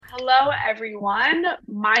Hello, everyone.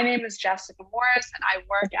 My name is Jessica Morris, and I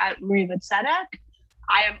work at Tzedakah.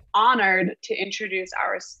 I am honored to introduce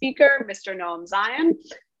our speaker, Mr. Noam Zion,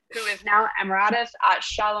 who is now Emeritus at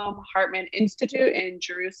Shalom Hartman Institute in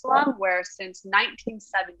Jerusalem, where since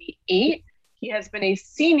 1978, he has been a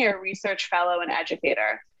senior research fellow and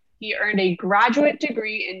educator. He earned a graduate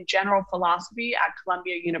degree in general philosophy at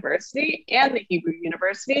Columbia University and the Hebrew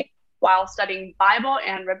University, while studying Bible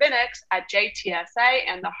and rabbinics at JTSA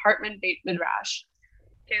and the Hartman Beit Midrash.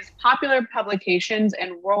 His popular publications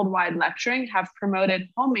and worldwide lecturing have promoted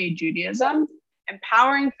homemade Judaism,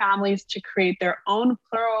 empowering families to create their own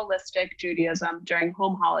pluralistic Judaism during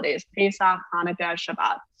home holidays, Pesach, Hanukkah,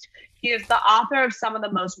 Shabbat. He is the author of some of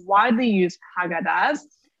the most widely used Haggadahs,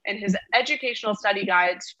 and his educational study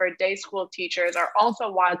guides for day school teachers are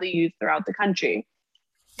also widely used throughout the country.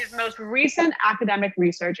 His most recent academic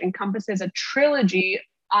research encompasses a trilogy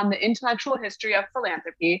on the intellectual history of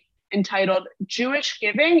philanthropy entitled Jewish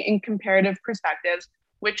Giving in Comparative Perspectives,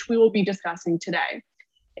 which we will be discussing today.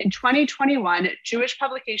 In 2021, Jewish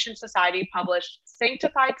Publication Society published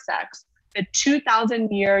Sanctified Sex, the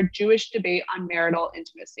 2,000-year Jewish debate on marital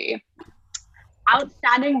intimacy.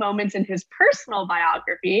 Outstanding moments in his personal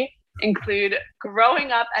biography include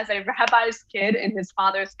growing up as a rabbi's kid in his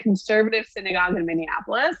father's conservative synagogue in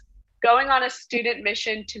Minneapolis, going on a student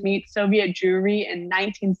mission to meet Soviet Jewry in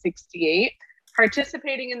 1968,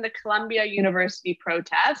 participating in the Columbia University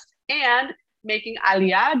protest, and making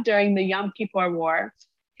Aliyah during the Yom Kippur War.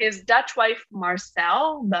 His Dutch wife,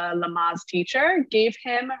 Marcel, the Lamaze teacher, gave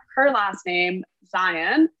him her last name,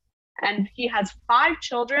 Zion, and he has 5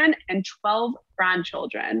 children and 12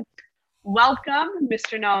 grandchildren. Welcome,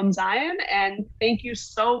 Mr. Noam Zion, and thank you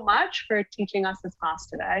so much for teaching us this class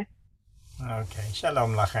today. Okay,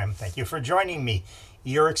 shalom lachem. Thank you for joining me.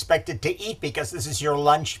 You're expected to eat because this is your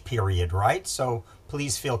lunch period, right? So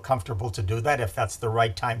please feel comfortable to do that if that's the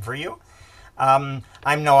right time for you. I'm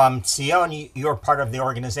Noam Zion. You're part of the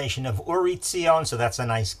organization of Uri Zion, so that's a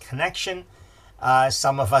nice connection.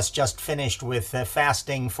 Some of us just finished with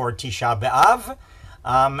fasting for Tisha B'Av.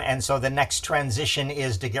 And so the next transition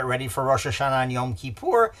is to get ready for Rosh Hashanah and Yom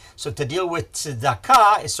Kippur. So to deal with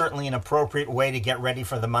Tzedakah is certainly an appropriate way to get ready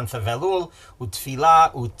for the month of Elul.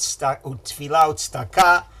 Utfila,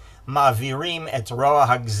 Tzedakah, Ma'avirim et Roa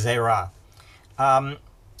HaGzera.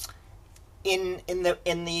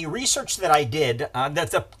 In the research that I did,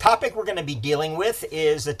 the topic we're going to be dealing with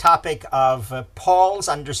is the topic of Paul's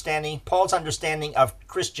understanding of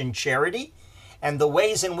Christian charity, and the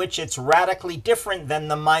ways in which it's radically different than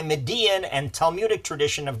the Maimonidean and Talmudic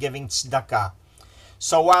tradition of giving tzedakah.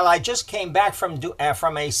 So while I just came back from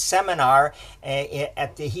a seminar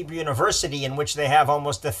at the Hebrew University in which they have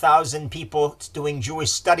almost 1,000 people doing Jewish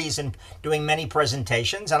studies and doing many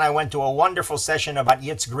presentations, and I went to a wonderful session about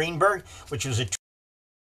Yitz Greenberg, which was a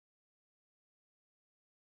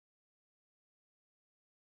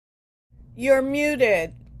You're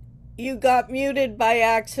muted. You got muted by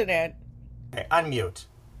accident. Okay, unmute.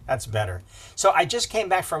 That's better. So I just came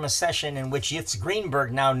back from a session in which Yitz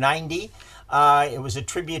Greenberg, now 90, it was a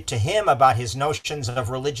tribute to him about his notions of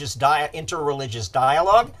interreligious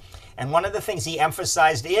dialogue. And one of the things he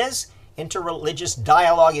emphasized is interreligious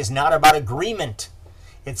dialogue is not about agreement.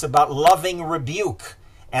 It's about loving rebuke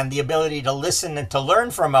and the ability to listen and to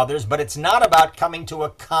learn from others, but it's not about coming to a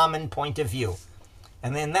common point of view.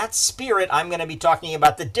 And in that spirit, I'm going to be talking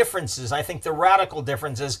about the differences, I think the radical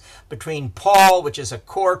differences between Paul, which is a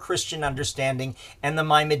core Christian understanding, and the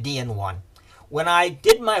Maimonidean one. When I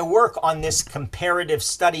did my work on this comparative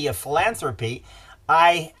study of philanthropy,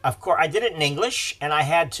 I did it in English, and I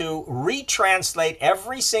had to retranslate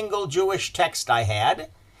every single Jewish text I had,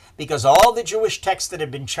 because all the Jewish texts that had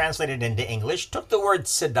been translated into English took the word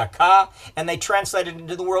tzedakah, and they translated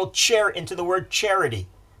into the word charity.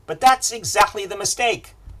 But that's exactly the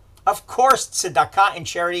mistake. Of course, tzedakah and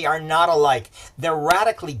charity are not alike. They're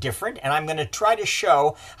radically different, and I'm going to try to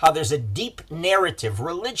show how there's a deep narrative,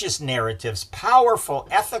 religious narratives, powerful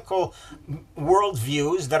ethical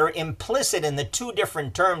worldviews that are implicit in the two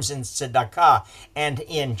different terms in tzedakah and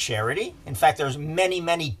in charity. In fact, there's many,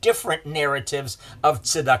 many different narratives of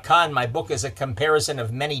tzedakah, and my book is a comparison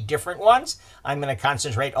of many different ones. I'm going to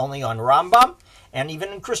concentrate only on Rambam. And even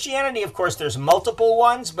in Christianity, of course, there's multiple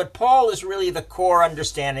ones, but Paul is really the core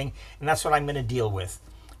understanding, and that's what I'm going to deal with.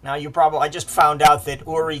 Now, I just found out that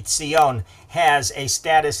Uri Zion has a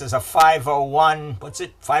status as a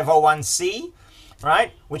 501c,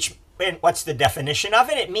 right? What's the definition of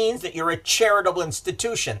it? It means that you're a charitable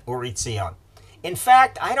institution, Uri Zion. In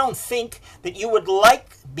fact, I don't think that you would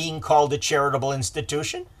like being called a charitable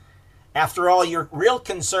institution. After all, your real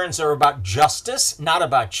concerns are about justice, not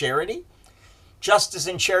about charity. Justice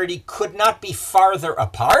and charity could not be farther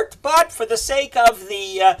apart, but for the sake of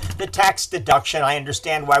the tax deduction, I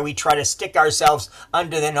understand why we try to stick ourselves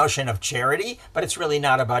under the notion of charity, but it's really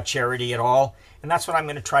not about charity at all, and that's what I'm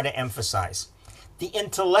going to try to emphasize. The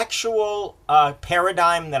intellectual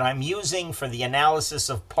paradigm that I'm using for the analysis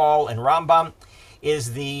of Paul and Rambam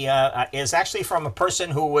is actually from a person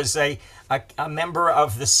who was a member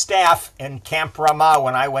of the staff in Camp Ramah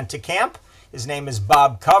when I went to camp. His name is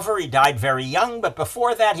Bob Cover. He died very young, but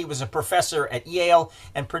before that he was a professor at Yale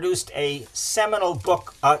and produced a seminal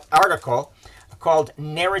book article called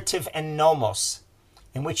Narrative and Nomos,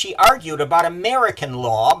 in which he argued about American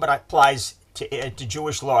law, but applies to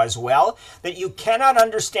Jewish law as well, that you cannot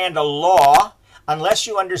understand a law unless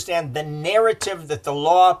you understand the narrative that the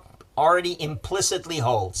law already implicitly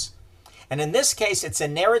holds. And in this case, it's a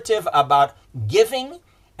narrative about giving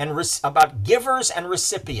and about givers and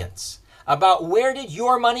recipients, about where did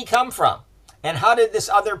your money come from and how did this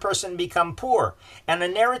other person become poor, and a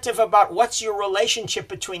narrative about what's your relationship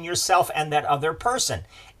between yourself and that other person.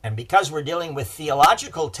 And because we're dealing with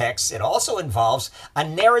theological texts, it also involves a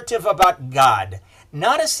narrative about God.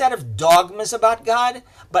 Not a set of dogmas about God,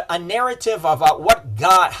 but a narrative about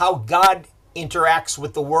how God interacts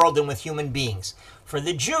with the world and with human beings. For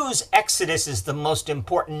the Jews, Exodus is the most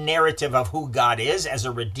important narrative of who God is as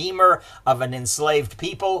a redeemer of an enslaved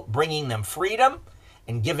people, bringing them freedom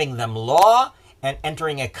and giving them law and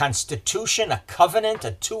entering a constitution, a covenant,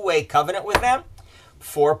 a two-way covenant with them.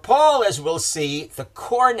 For Paul, as we'll see, the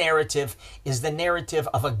core narrative is the narrative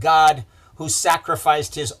of a God who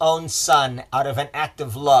sacrificed his own son out of an act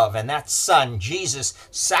of love. And that son, Jesus,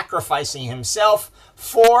 sacrificing himself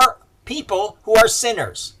for people who are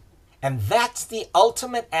sinners. And that's the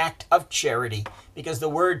ultimate act of charity, because the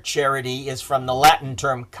word charity is from the Latin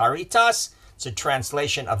term caritas. It's a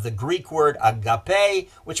translation of the Greek word agape,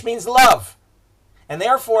 which means love. And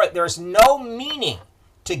therefore, there's no meaning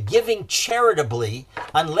to giving charitably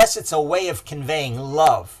unless it's a way of conveying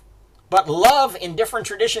love. But love in different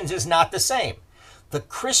traditions is not the same. The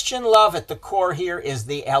Christian love at the core here is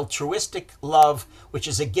the altruistic love, which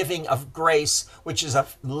is a giving of grace, which is a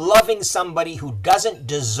loving somebody who doesn't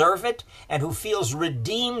deserve it and who feels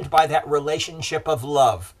redeemed by that relationship of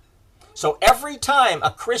love. So every time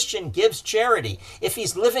a Christian gives charity, if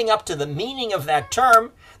he's living up to the meaning of that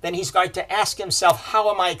term, then he's going to ask himself, how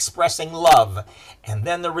am I expressing love? And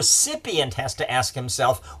then the recipient has to ask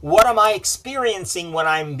himself, what am I experiencing when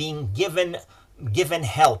I'm being given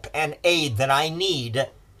help and aid that I need?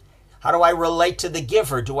 How do I relate to the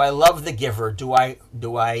giver? Do I love the giver? Do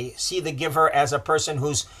I see the giver as a person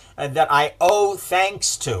who's that I owe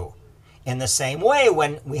thanks to? In the same way,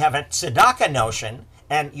 when we have a tzedakah notion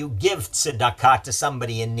and you give tzedakah to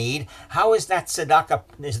somebody in need, how is that tzedakah?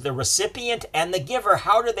 Is the recipient and the giver,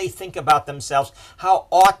 how do they think about themselves? How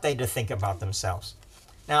ought they to think about themselves?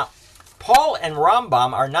 Now, Paul and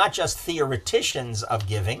Rambam are not just theoreticians of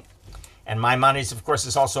giving, and Maimonides, of course,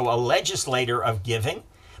 is also a legislator of giving,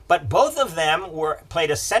 but both of them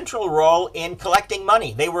played a central role in collecting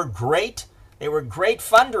money. They were great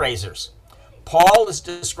fundraisers. Paul is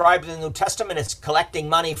described in the New Testament as collecting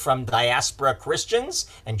money from diaspora Christians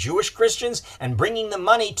and Jewish Christians and bringing the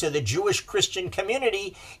money to the Jewish Christian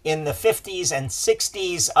community in the 50s and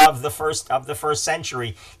 60s of the first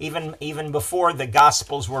century, even before the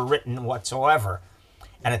Gospels were written whatsoever.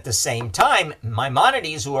 And at the same time,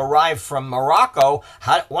 Maimonides, who arrived from Morocco,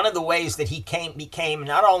 one of the ways that he became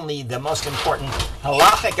not only the most important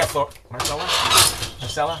halachic authority,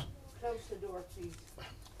 Marcella? Close the door, please.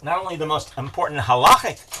 Not only the most important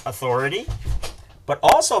halachic authority, but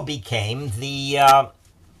also became the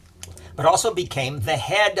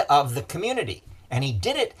head of the community. And he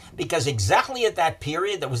did it because exactly at that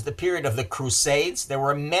period, that was the period of the Crusades, there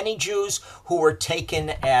were many Jews who were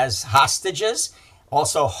taken as hostages.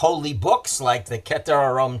 Also, holy books like the Keter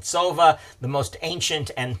Arom Tzova, the most ancient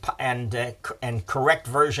and correct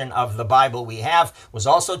version of the Bible we have, was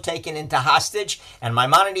also taken into hostage. And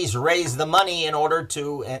Maimonides raised the money in order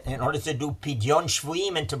to do Pidyon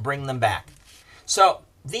Shvuim and to bring them back. So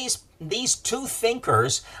these two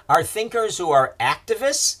thinkers are thinkers who are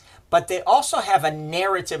activists, but they also have a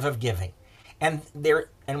narrative of giving. And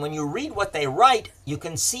when you read what they write, you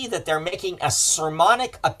can see that they're making a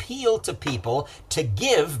sermonic appeal to people to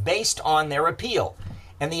give based on their appeal.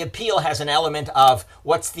 And the appeal has an element of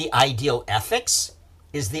what's the ideal ethics?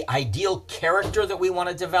 Is the ideal character that we want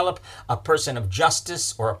to develop a person of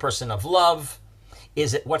justice or a person of love?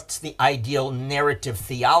 What's the ideal narrative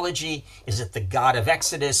theology? Is it the God of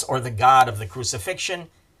Exodus or the God of the crucifixion?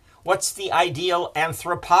 What's the ideal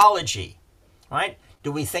anthropology, right?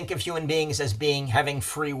 Do we think of human beings as having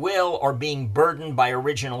free will or being burdened by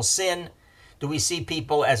original sin? Do we see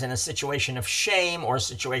people as in a situation of shame or a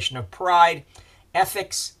situation of pride?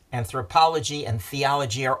 Ethics, anthropology, and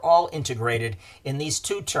theology are all integrated in these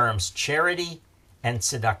two terms, charity and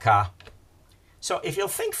tzedakah. So if you'll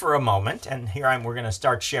think for a moment, and here we're going to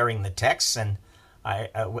start sharing the texts, and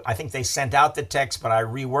I think they sent out the text, but I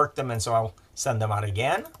reworked them, and so I'll send them out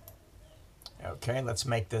again. Okay, let's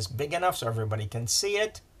make this big enough so everybody can see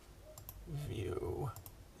it. View,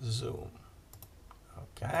 zoom.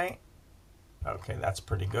 Okay. Okay, that's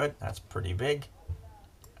pretty good. That's pretty big.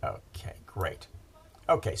 Okay, great.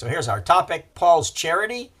 Okay, so here's our topic, Paul's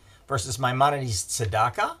charity versus Maimonides'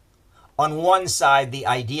 tzedakah. On one side, the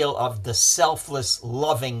ideal of the selfless,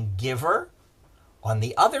 loving giver. On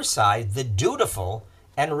the other side, the dutiful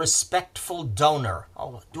and respectful donor.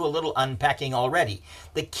 I'll do a little unpacking already.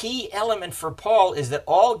 The key element for Paul is that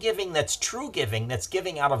all giving that's true giving, that's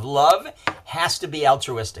giving out of love, has to be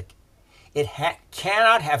altruistic. It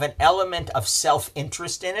cannot have an element of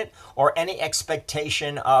self-interest in it or any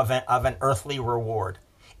expectation of an earthly reward.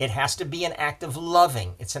 It has to be an act of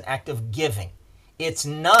loving. It's an act of giving. It's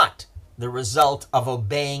not the result of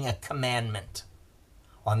obeying a commandment.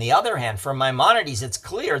 On the other hand, for Maimonides, it's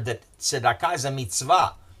clear that tzedakah is a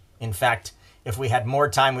mitzvah. In fact, if we had more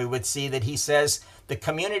time, we would see that he says the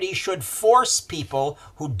community should force people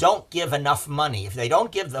who don't give enough money. If they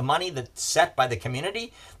don't give the money that's set by the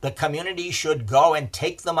community should go and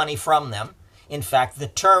take the money from them. In fact, the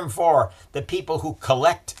term for the people who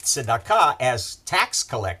collect tzedakah as tax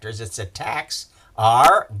collectors, it's a tax,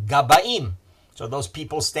 are gabaim. So those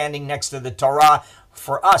people standing next to the Torah,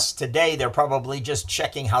 for us today, they're probably just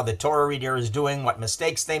checking how the Torah reader is doing, what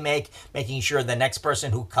mistakes they make, making sure the next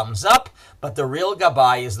person who comes up. But the real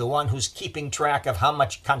Gabbai is the one who's keeping track of how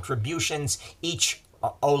much contributions each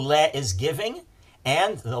Oleh is giving.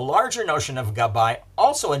 And the larger notion of Gabbai,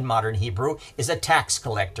 also in modern Hebrew, is a tax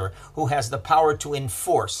collector who has the power to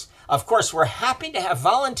enforce. Of course, we're happy to have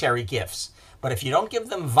voluntary gifts. But if you don't give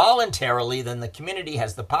them voluntarily, then the community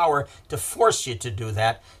has the power to force you to do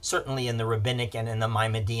that, certainly in the rabbinic and in the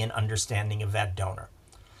Maimonidean understanding of that donor.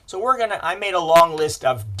 So I made a long list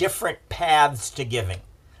of different paths to giving.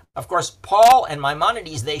 Of course, Paul and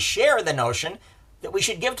Maimonides, they share the notion that we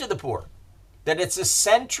should give to the poor. That it's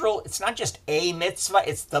not just a mitzvah,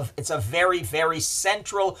 it's a very, very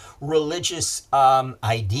central religious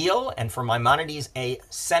ideal, and for Maimonides, a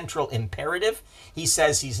central imperative. He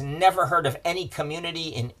says he's never heard of any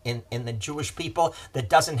community in the Jewish people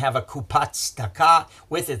that doesn't have a kupat tzedakah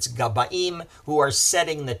with its gabaim, who are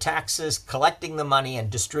setting the taxes, collecting the money,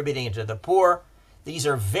 and distributing it to the poor. These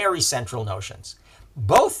are very central notions.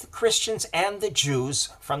 Both Christians and the Jews,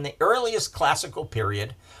 from the earliest classical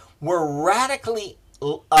period, were radically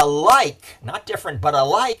alike, not different, but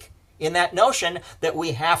alike in that notion that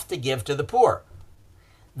we have to give to the poor.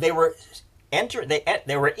 They were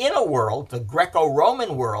in a world, the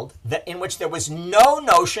Greco-Roman world, in which there was no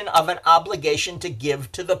notion of an obligation to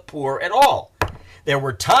give to the poor at all. There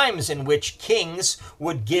were times in which kings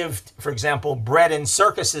would give, for example, bread in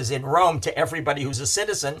circuses in Rome to everybody who's a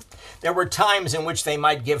citizen. There were times in which they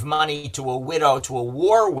might give money to a widow, to a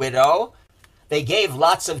war widow. They gave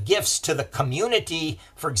lots of gifts to the community,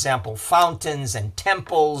 for example, fountains and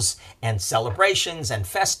temples and celebrations and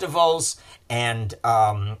festivals and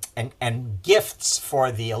gifts for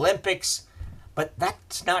the Olympics. But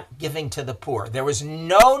that's not giving to the poor. There was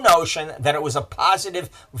no notion that it was a positive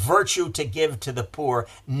virtue to give to the poor,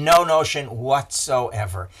 no notion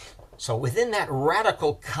whatsoever. So within that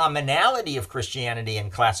radical commonality of Christianity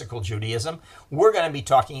and classical Judaism, we're going to be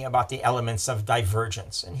talking about the elements of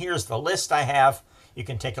divergence. And here's the list I have. You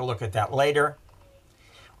can take a look at that later.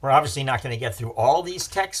 We're obviously not going to get through all these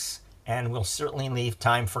texts, and we'll certainly leave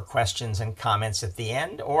time for questions and comments at the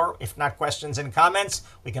end. Or if not questions and comments,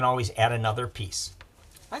 we can always add another piece.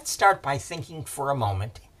 Let's start by thinking for a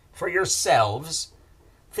moment, for yourselves,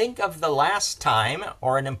 think of the last time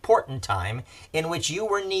or an important time in which you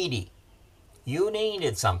were needy. You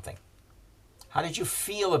needed something. How did you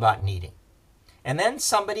feel about needing? And then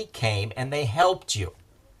somebody came and they helped you.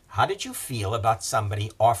 How did you feel about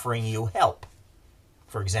somebody offering you help?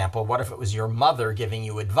 For example, what if it was your mother giving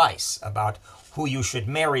you advice about who you should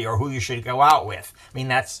marry or who you should go out with? I mean,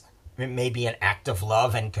 that's maybe an act of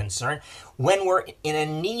love and concern. When we're in a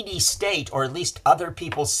needy state, or at least other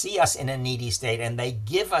people see us in a needy state and they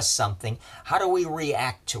give us something, how do we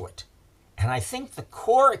react to it? And I think the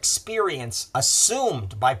core experience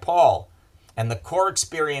assumed by Paul and the core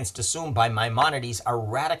experience assumed by Maimonides are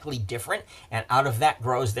radically different, and out of that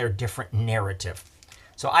grows their different narrative.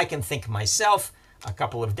 So I can think myself, a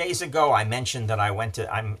couple of days ago, I mentioned that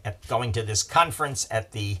I'm going to this conference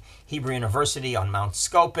at the Hebrew University on Mount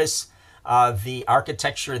Scopus. The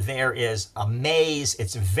architecture there is a maze.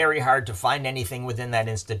 It's very hard to find anything within that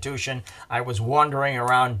institution. I was wandering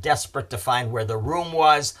around desperate to find where the room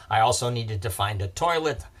was. I also needed to find a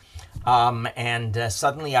toilet.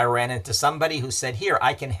 Suddenly I ran into somebody who said, "Here,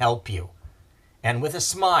 I can help you." And with a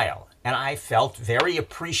smile. And I felt very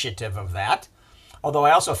appreciative of that. Although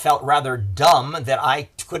I also felt rather dumb that I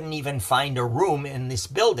couldn't even find a room in this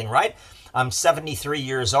building, right? I'm 73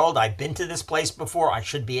 years old. I've been to this place before. I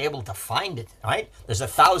should be able to find it, right? There's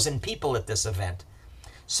 1,000 people at this event.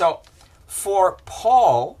 So for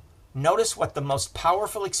Paul, notice what the most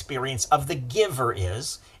powerful experience of the giver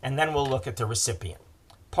is, and then we'll look at the recipient.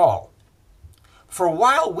 Paul, for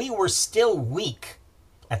while we were still weak,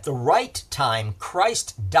 at the right time,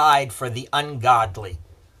 Christ died for the ungodly.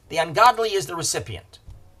 The ungodly is the recipient.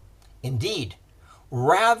 Indeed,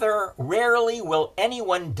 rather rarely will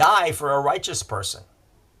anyone die for a righteous person,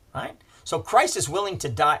 right? So Christ is willing to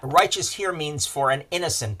die. Righteous here means for an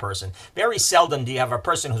innocent person. Very seldom do you have a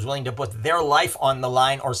person who's willing to put their life on the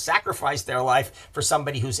line or sacrifice their life for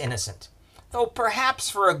somebody who's innocent. Though perhaps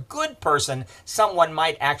for a good person, someone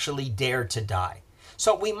might actually dare to die.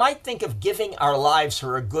 So we might think of giving our lives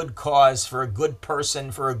for a good cause, for a good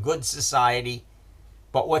person, for a good society.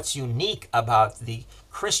 But what's unique about the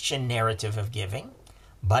Christian narrative of giving,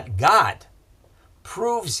 but God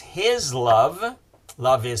proves his love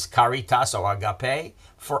is caritas or agape,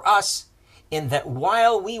 for us, in that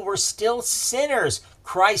while we were still sinners,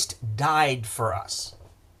 Christ died for us.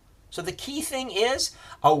 So the key thing is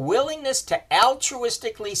a willingness to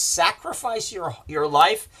altruistically sacrifice your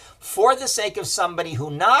life for the sake of somebody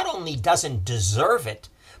who not only doesn't deserve it,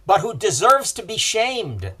 but who deserves to be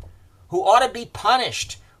shamed, who ought to be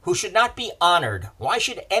punished, who should not be honored. Why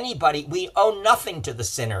should anybody? We owe nothing to the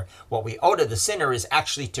sinner. What we owe to the sinner is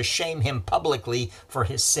actually to shame him publicly for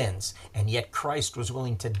his sins. And yet Christ was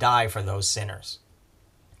willing to die for those sinners.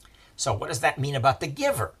 So what does that mean about the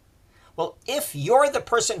giver? Well, if you're the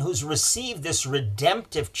person who's received this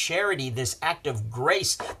redemptive charity, this act of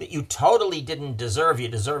grace that you totally didn't deserve, you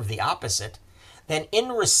deserve the opposite, then in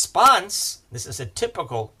response, this is a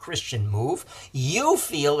typical Christian move, you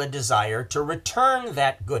feel a desire to return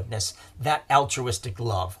that goodness, that altruistic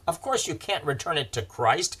love. Of course, you can't return it to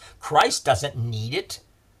Christ. Christ doesn't need it.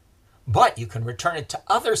 But you can return it to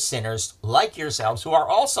other sinners like yourselves who are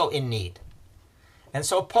also in need. And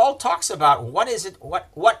so Paul talks about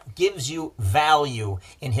what gives you value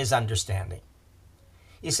in his understanding.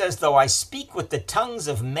 He says, though I speak with the tongues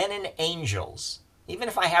of men and angels, even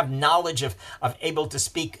if I have knowledge of able to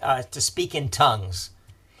speak in tongues,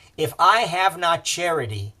 if I have not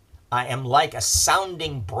charity, I am like a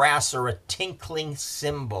sounding brass or a tinkling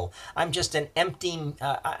cymbal. I'm just an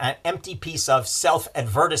empty piece of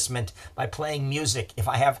self-advertisement by playing music.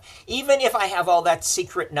 Even if I have all that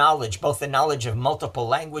secret knowledge, both the knowledge of multiple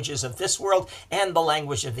languages of this world and the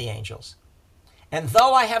language of the angels. And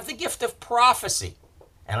though I have the gift of prophecy,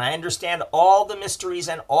 and I understand all the mysteries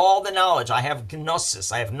and all the knowledge, I have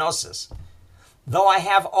gnosis. Though I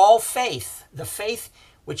have all faith, the faith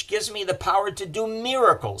which gives me the power to do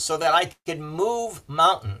miracles so that I can move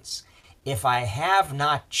mountains. If I have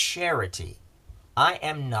not charity, I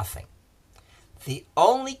am nothing. The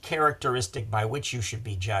only characteristic by which you should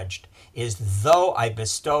be judged is though I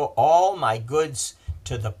bestow all my goods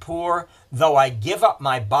to the poor, though I give up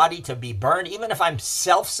my body to be burned, even if I'm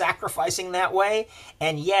self-sacrificing that way,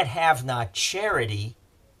 and yet have not charity,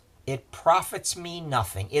 it profits me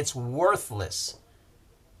nothing. It's worthless.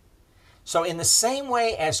 So in the same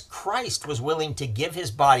way as Christ was willing to give his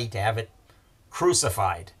body to have it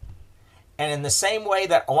crucified, and in the same way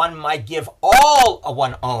that one might give all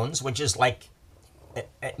one owns, which is like,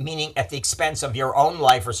 meaning at the expense of your own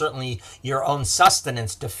life or certainly your own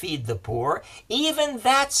sustenance to feed the poor, even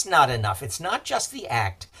that's not enough. It's not just the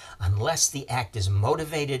act, unless the act is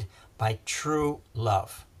motivated by true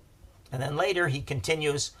love. And then later he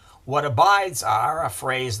continues, what abides are, a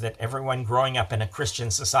phrase that everyone growing up in a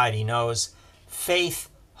Christian society knows, faith,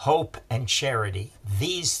 hope, and charity.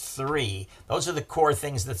 These three, those are the core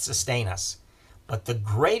things that sustain us. But the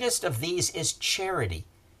greatest of these is charity.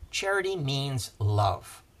 Charity means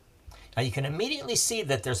love. Now you can immediately see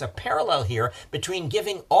that there's a parallel here between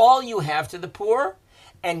giving all you have to the poor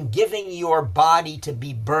and giving your body to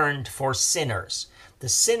be burned for sinners. The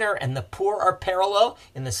sinner and the poor are parallel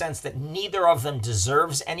in the sense that neither of them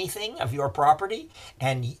deserves anything of your property.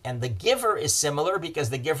 And the giver is similar because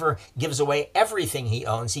the giver gives away everything he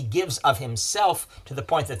owns. He gives of himself to the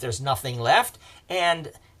point that there's nothing left,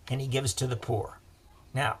 and he gives to the poor.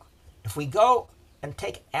 Now, if we go and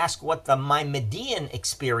ask what the Maimonidean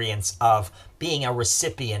experience of being a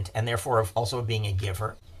recipient and therefore of also being a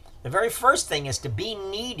giver, the very first thing is to be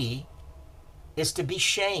needy is to be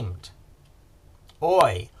shamed.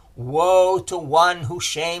 Oy, woe to one who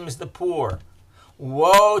shames the poor.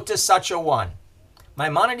 Woe to such a one.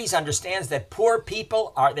 Maimonides understands that poor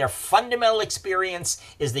people their fundamental experience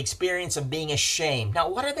is the experience of being ashamed. Now,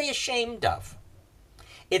 what are they ashamed of?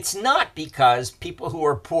 It's not because people who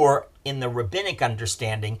are poor in the rabbinic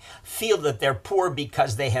understanding feel that they're poor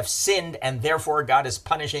because they have sinned and therefore God is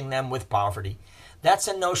punishing them with poverty. That's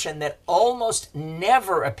a notion that almost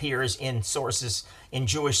never appears in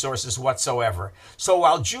Jewish sources whatsoever. So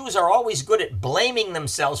while Jews are always good at blaming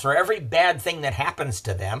themselves for every bad thing that happens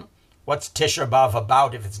to them, what's Tisha B'Av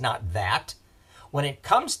about if it's not that? When it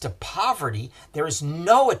comes to poverty, there is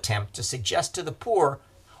no attempt to suggest to the poor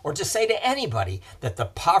or to say to anybody that the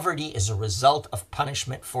poverty is a result of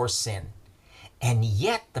punishment for sin. And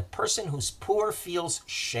yet the person who's poor feels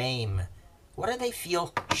shame. What do they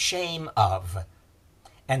feel shame of?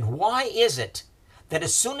 And why is it that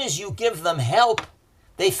as soon as you give them help,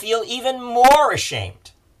 they feel even more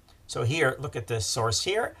ashamed? So here, look at the source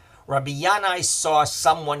here. Rabbi Yanai saw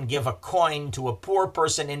someone give a coin to a poor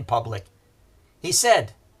person in public. He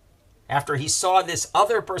said, after he saw this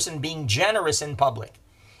other person being generous in public,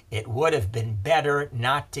 it would have been better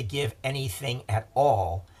not to give anything at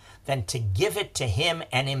all than to give it to him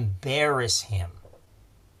and embarrass him.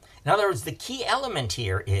 In other words, the key element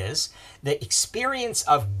here is the experience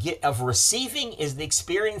of receiving is the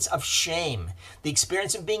experience of shame. The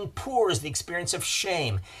experience of being poor is the experience of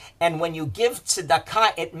shame. And when you give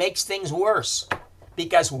tzedakah, it makes things worse.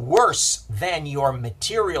 Because worse than your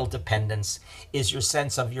material dependence is your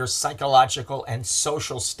sense of your psychological and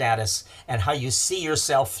social status and how you see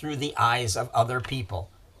yourself through the eyes of other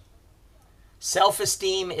people.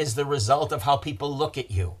 Self-esteem is the result of how people look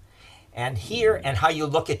at you. And how you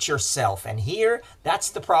look at yourself. And here, that's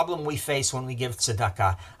the problem we face when we give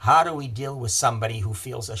tzedakah. How do we deal with somebody who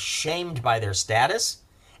feels ashamed by their status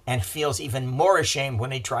and feels even more ashamed when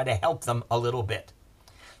they try to help them a little bit?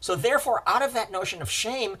 So therefore, out of that notion of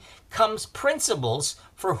shame comes principles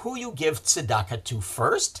for who you give tzedakah to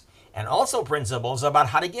first, and also principles about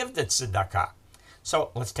how to give the tzedakah.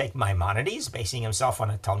 So let's take Maimonides, basing himself on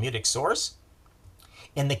a Talmudic source.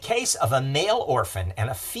 In the case of a male orphan and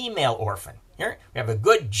a female orphan, here we have a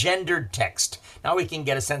good gendered text. Now we can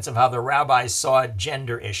get a sense of how the rabbis saw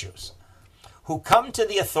gender issues. Who come to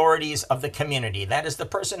the authorities of the community, that is the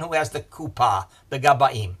person who has the kuppah, the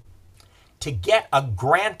gabaim, to get a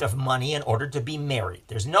grant of money in order to be married.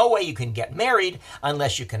 There's no way you can get married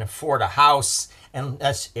unless you can afford a house,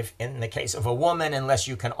 unless, if in the case of a woman, unless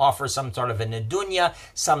you can offer some sort of a nedunya,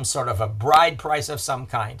 some sort of a bride price of some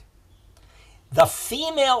kind. The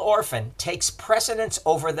female orphan takes precedence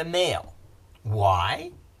over the male.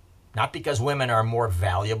 Why? Not because women are more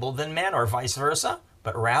valuable than men or vice versa,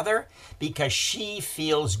 but rather because she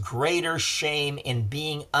feels greater shame in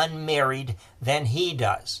being unmarried than he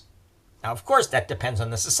does. Now, of course, that depends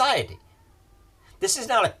on the society. This is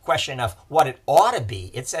not a question of what it ought to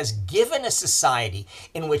be. It says, given a society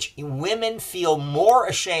in which women feel more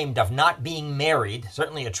ashamed of not being married,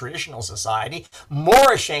 certainly a traditional society,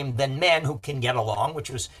 more ashamed than men who can get along,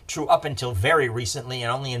 which was true up until very recently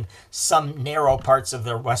and only in some narrow parts of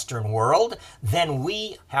the Western world, then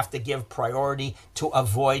we have to give priority to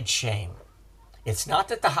avoid shame. It's not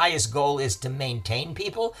that the highest goal is to maintain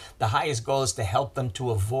people. The highest goal is to help them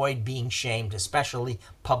to avoid being shamed, especially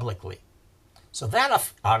publicly. So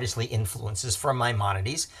that obviously influences, for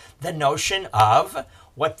Maimonides, the notion of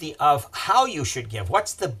how you should give.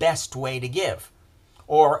 What's the best way to give?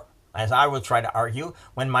 Or, as I would try to argue,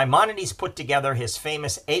 when Maimonides put together his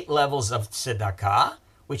famous 8 levels of tzedakah,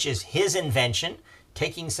 which is his invention,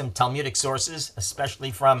 taking some Talmudic sources,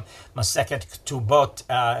 especially from Masechet Ketubot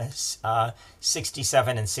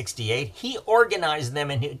 67 and 68, he organized them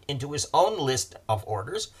into his own list of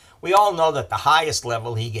orders. We all know that the highest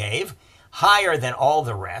level he gave, higher than all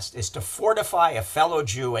the rest, is to fortify a fellow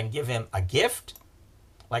Jew and give him a gift,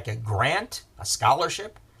 like a grant, a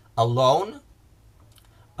scholarship, a loan,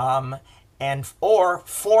 or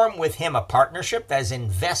form with him a partnership, that is,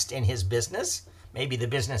 invest in his business. Maybe the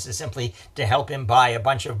business is simply to help him buy a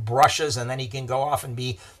bunch of brushes, and then he can go off and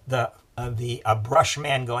be a brush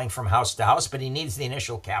man going from house to house, but he needs the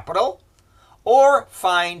initial capital, or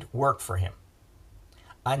find work for him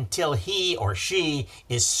until he or she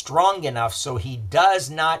is strong enough so he does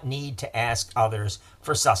not need to ask others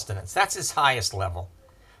for sustenance. That's his highest level.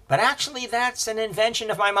 But actually, that's an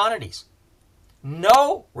invention of Maimonides.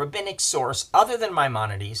 No rabbinic source other than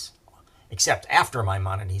Maimonides, except after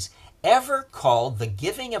Maimonides, ever called the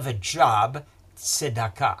giving of a job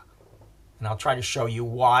tzedakah. And I'll try to show you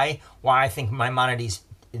why I think Maimonides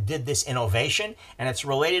did this innovation, and it's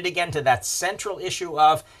related again to that central issue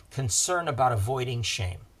of concern about avoiding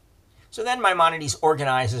shame. So then Maimonides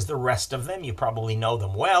organizes the rest of them. You probably know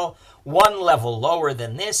them well. One level lower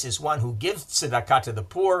than this is one who gives tzedakah to the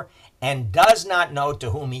poor and does not know to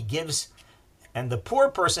whom he gives, and the poor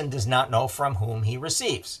person does not know from whom he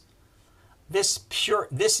receives. This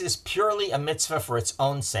is purely a mitzvah for its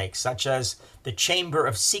own sake, such as the chamber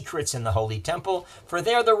of secrets in the Holy Temple, for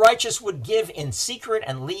there the righteous would give in secret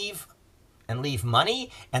and leave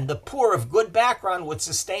money, and the poor of good background would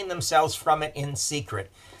sustain themselves from it in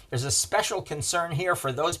secret. There's a special concern here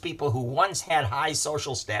for those people who once had high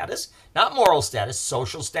social status, not moral status,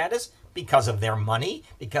 social status, because of their money,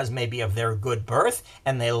 because maybe of their good birth,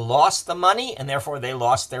 and they lost the money, and therefore they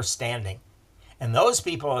lost their standing. And those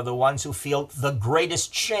people are the ones who feel the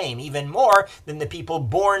greatest shame, even more than the people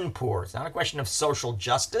born poor. It's not a question of social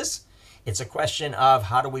justice. It's a question of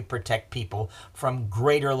how do we protect people from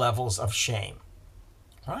greater levels of shame.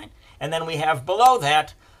 Right? And then we have below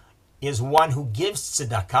that is one who gives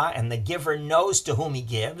tzedakah, and the giver knows to whom he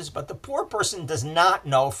gives, but the poor person does not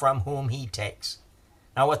know from whom he takes.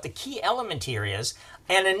 Now, what the key element here is,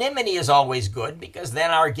 anonymity is always good, because then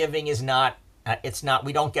our giving is not,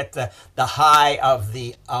 we don't get the high of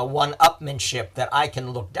the one-upmanship that I can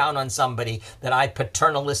look down on somebody, that I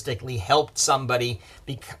paternalistically helped somebody.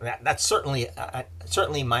 That's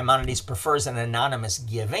certainly Maimonides prefers an anonymous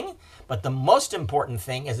giving. But the most important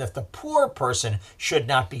thing is that the poor person should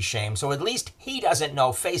not be shamed. So at least he doesn't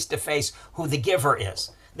know face to face who the giver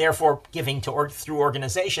is. Therefore, giving through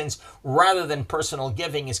organizations rather than personal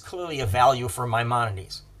giving is clearly a value for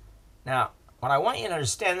Maimonides. Now, what I want you to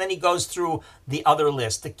understand, then he goes through the other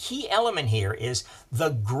list. The key element here is the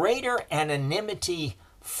greater anonymity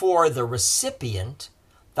for the recipient,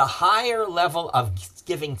 the higher level of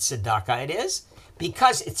giving tzedakah it is,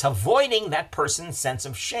 because it's avoiding that person's sense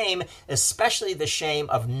of shame, especially the shame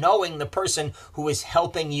of knowing the person who is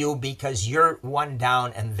helping you because you're one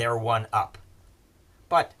down and they're one up.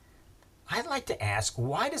 But I'd like to ask,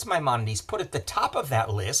 why does Maimonides put at the top of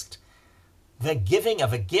that list the giving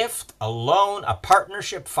of a gift, a loan, a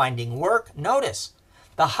partnership, finding work? Notice,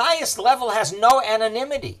 the highest level has no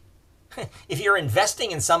anonymity. If you're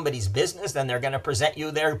investing in somebody's business, then they're going to present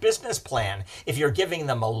you their business plan. If you're giving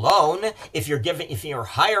them a loan, if you're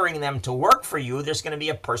hiring them to work for you, there's going to be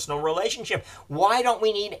a personal relationship. Why don't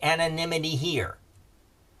we need anonymity here?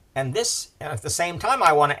 And at the same time,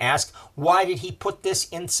 I want to ask, why did he put this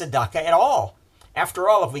in tzedakah at all? After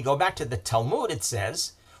all, if we go back to the Talmud, it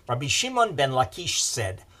says, Rabbi Shimon ben Lakish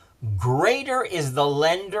said, greater is the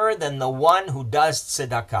lender than the one who does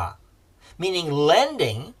tzedakah. Meaning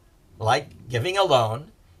lending, like giving a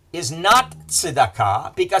loan, is not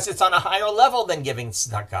tzedakah because it's on a higher level than giving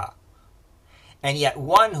tzedakah. And yet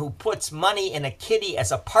one who puts money in a kitty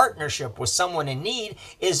as a partnership with someone in need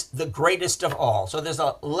is the greatest of all. So there's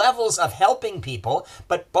levels of helping people,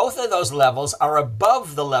 but both of those levels are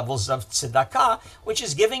above the levels of tzedakah, which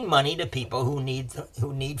is giving money to people who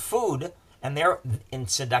need food. And there, in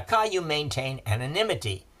tzedakah, you maintain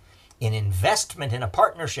anonymity. In investment, in a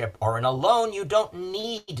partnership, or in a loan, you don't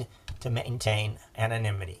need to maintain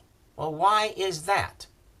anonymity. Well, why is that?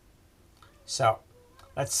 So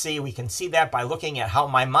let's see, we can see that by looking at how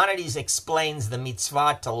Maimonides explains the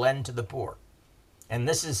mitzvah to lend to the poor. And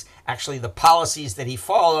this is actually the policies that he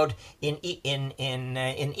followed in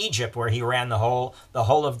Egypt, where he ran the whole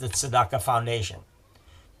of the Tzedakah Foundation.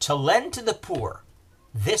 To lend to the poor,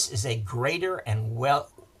 this is a greater and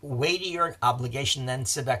weightier obligation than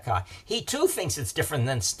tzedakah. He too thinks it's different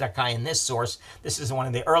than tzedakah in this source. This is one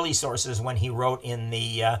of the early sources when he wrote in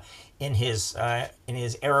his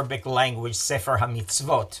Arabic language Sefer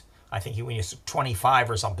HaMitzvot. I think he was 25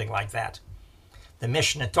 or something like that. The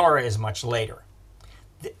Mishnah Torah is much later.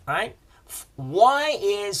 Right? Why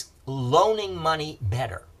is loaning money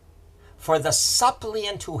better? For the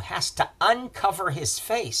suppliant who has to uncover his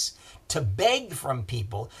face to beg from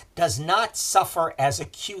people does not suffer as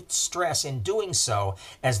acute stress in doing so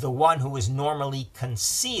as the one who is normally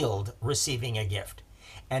concealed receiving a gift,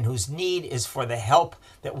 and whose need is for the help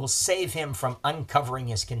that will save him from uncovering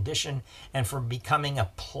his condition and from becoming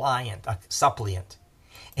a suppliant.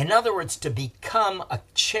 In other words, to become a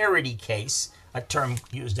charity case, a term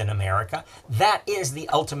used in America, that is the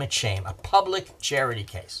ultimate shame, a public charity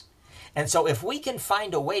case. And so if we can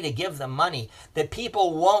find a way to give them money that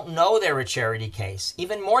people won't know they're a charity case,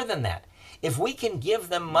 even more than that, if we can give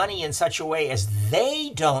them money in such a way as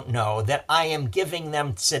they don't know that I am giving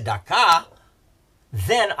them tzedakah,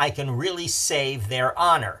 then I can really save their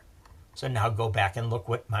honor. So now go back and look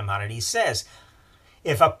what Maimonides says.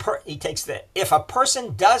 If a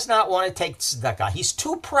person does not want to take tzedakah, he's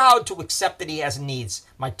too proud to accept that he has needs,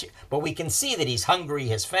 but we can see that he's hungry,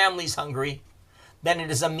 his family's hungry, then it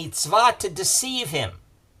is a mitzvah to deceive him.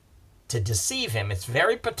 To deceive him. It's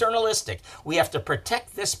very paternalistic. We have to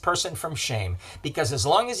protect this person from shame, because as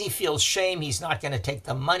long as he feels shame, he's not going to take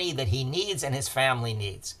the money that he needs and his family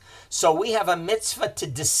needs. So we have a mitzvah to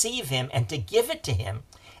deceive him and to give it to him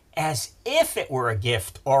as if it were a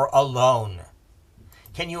gift or a loan.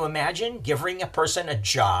 Can you imagine giving a person a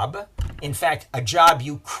job? In fact, a job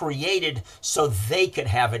you created so they could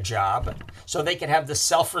have a job, so they could have the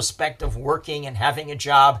self-respect of working and having a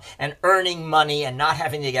job and earning money and not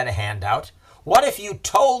having to get a handout. What if you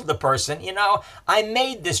told the person, I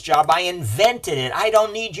made this job, I invented it, I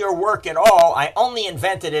don't need your work at all, I only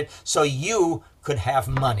invented it so you could have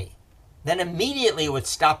money? Then immediately it would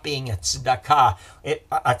stop being a tzedakah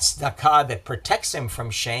that protects him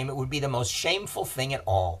from shame. It would be the most shameful thing at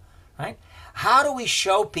all, right? How do we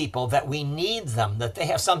show people that we need them, that they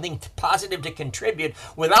have something positive to contribute,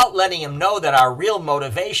 without letting them know that our real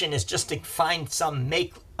motivation is just to find some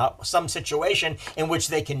situation in which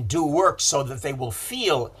they can do work so that they will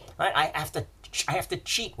feel, right? I have to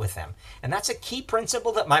cheat with them. And that's a key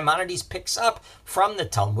principle that Maimonides picks up from the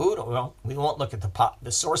Talmud. Well, we won't look at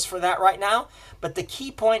the source for that right now, but the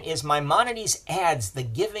key point is Maimonides adds the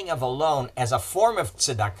giving of a loan as a form of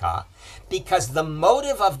tzedakah, because the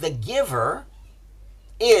motive of the giver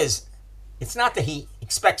is, it's not that he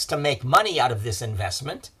expects to make money out of this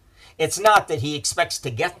investment. It's not that he expects to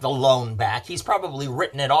get the loan back. He's probably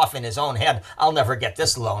written it off in his own head. I'll never get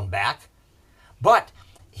this loan back. But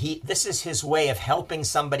this is his way of helping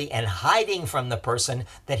somebody and hiding from the person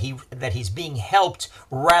that he's being helped,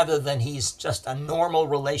 rather than he's just a normal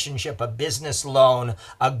relationship, a business loan,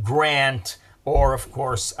 a grant, or of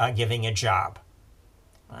course giving a job.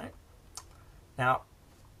 Right? Now,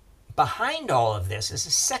 behind all of this is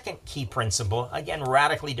a second key principle, again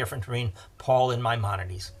radically different between Paul and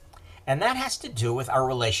Maimonides, and that has to do with our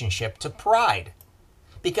relationship to pride.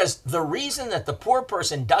 Because the reason that the poor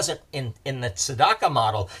person doesn't, in the tzedakah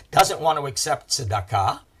model, doesn't want to accept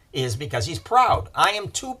tzedakah is because he's proud. I am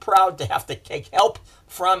too proud to have to take help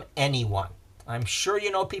from anyone. I'm sure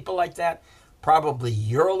you know people like that. Probably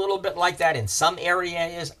you're a little bit like that in some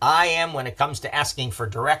areas. I am when it comes to asking for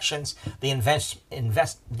directions. The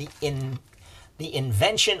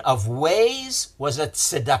invention of Waze was a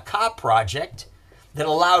tzedakah project that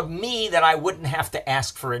allowed me that I wouldn't have to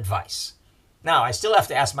ask for advice. Now, I still have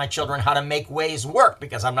to ask my children how to make Waze work,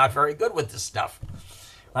 because I'm not very good with this stuff,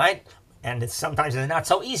 right? And sometimes it's not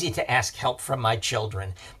so easy to ask help from my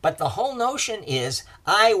children. But the whole notion is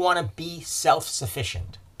I want to be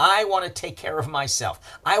self-sufficient. I want to take care of myself.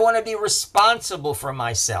 I want to be responsible for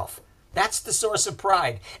myself. That's the source of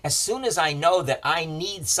pride. As soon as I know that I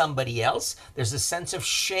need somebody else, there's a sense of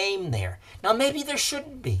shame there. Now, maybe there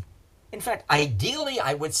shouldn't be. In fact, ideally,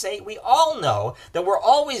 I would say we all know that we're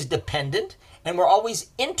always dependent and we're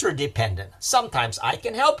always interdependent. Sometimes I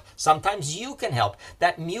can help, sometimes you can help.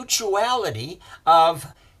 That mutuality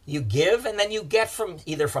of you give and then you get from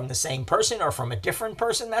either from the same person or from a different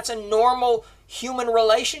person, that's a normal human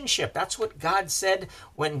relationship. That's what God said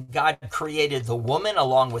when God created the woman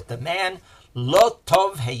along with the man. Lo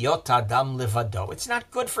tov heyot adam levado. It's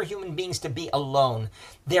not good for human beings to be alone.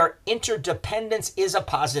 Their interdependence is a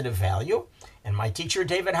positive value. And my teacher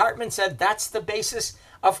David Hartman said that's the basis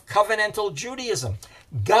of covenantal Judaism.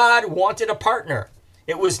 God wanted a partner.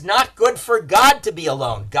 It was not good for God to be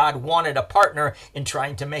alone. God wanted a partner in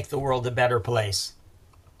trying to make the world a better place.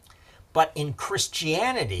 But in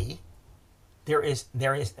Christianity,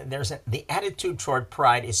 the attitude toward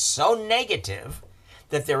pride is so negative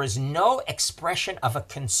that there is no expression of a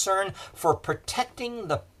concern for protecting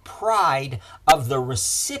the pride of the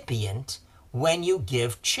recipient when you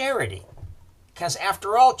give charity. Because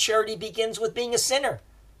after all, charity begins with being a sinner.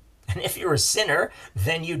 And if you're a sinner,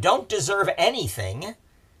 then you don't deserve anything,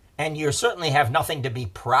 and you certainly have nothing to be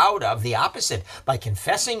proud of. The opposite, by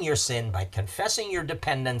confessing your sin, by confessing your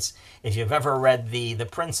dependence. If you've ever read the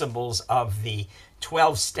principles of the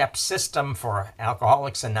 12-step system for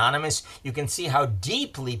Alcoholics Anonymous, you can see how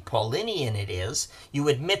deeply Paulinian it is. You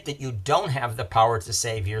admit that you don't have the power to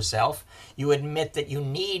save yourself. You admit that you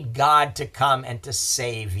need God to come and to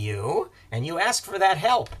save you, and you ask for that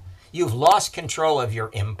help. You've lost control of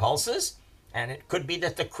your impulses, And it could be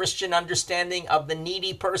that the Christian understanding of the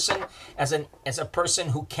needy person as a person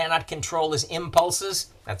who cannot control his impulses,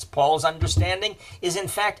 that's Paul's understanding, is in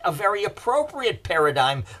fact a very appropriate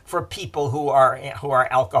paradigm for people who are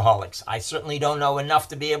alcoholics. I certainly don't know enough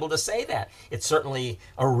to be able to say that. It's certainly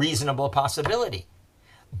a reasonable possibility.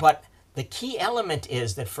 But the key element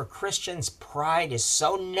is that for Christians, pride is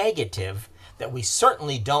so negative that we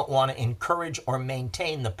certainly don't want to encourage or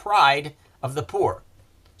maintain the pride of the poor.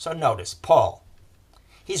 So notice, Paul,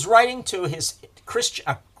 he's writing to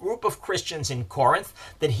a group of Christians in Corinth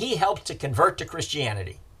that he helped to convert to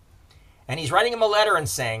Christianity. And he's writing them a letter and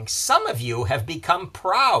saying, some of you have become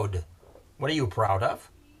proud. What are you proud of?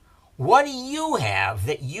 What do you have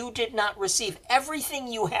that you did not receive? Everything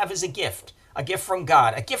you have is a gift from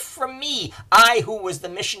God, a gift from me, I who was the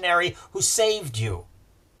missionary who saved you.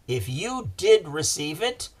 If you did receive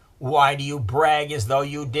it, why do you brag as though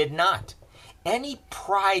you did not? Any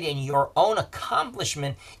pride in your own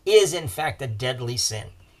accomplishment is in fact a deadly sin.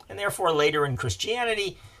 And therefore later in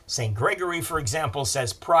Christianity, St. Gregory, for example,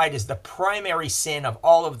 says pride is the primary sin of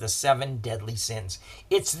all of the 7 deadly sins.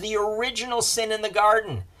 It's the original sin in the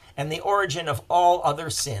garden and the origin of all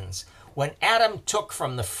other sins. When Adam took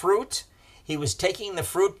from the fruit, he was taking the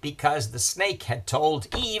fruit because the snake had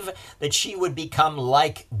told Eve that she would become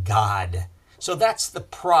like God. So that's the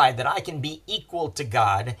pride, that I can be equal to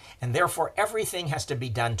God, and therefore everything has to be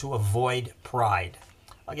done to avoid pride.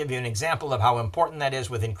 I'll give you an example of how important that is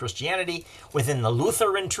within Christianity, within the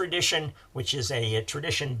Lutheran tradition, which is a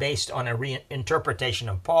tradition based on a reinterpretation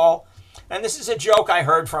of Paul. And this is a joke I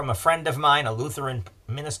heard from a friend of mine, a Lutheran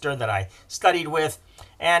minister that I studied with,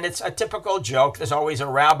 and it's a typical joke. There's always a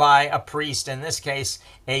rabbi, a priest, in this case,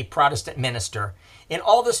 a Protestant minister. In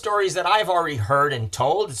all the stories that I've already heard and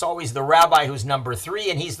told, it's always the rabbi who's number 3,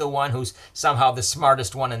 and he's the one who's somehow the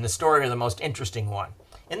smartest one in the story or the most interesting one.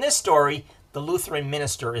 In this story, the Lutheran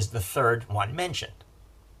minister is the 3rd one mentioned.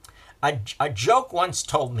 A joke once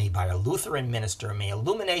told me by a Lutheran minister may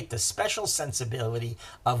illuminate the special sensibility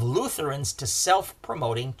of Lutherans to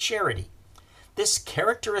self-promoting charity. This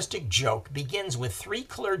characteristic joke begins with 3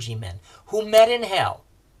 clergymen who met in hell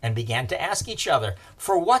and began to ask each other,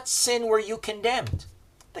 for what sin were you condemned?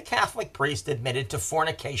 The Catholic priest admitted to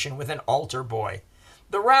fornication with an altar boy,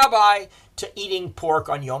 the rabbi to eating pork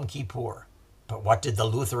on Yom Kippur. But what did the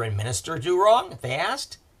Lutheran minister do wrong? They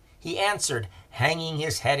asked. He answered, hanging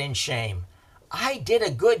his head in shame, I did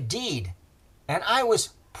a good deed, and I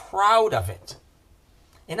was proud of it.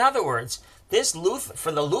 In other words,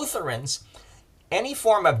 for the Lutherans, any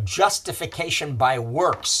form of justification by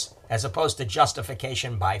works, as opposed to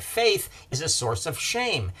justification by faith, is a source of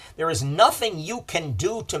shame. There is nothing you can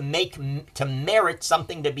do to merit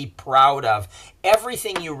something to be proud of.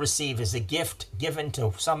 Everything you receive is a gift given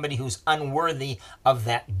to somebody who's unworthy of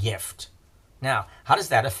that gift. Now, how does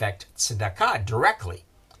that affect tzedakah directly?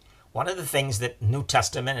 One of the things that New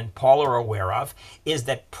Testament and Paul are aware of is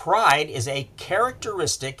that pride is a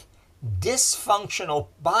characteristic, dysfunctional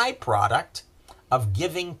byproduct of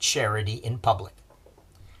giving charity in public.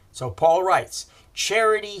 So Paul writes,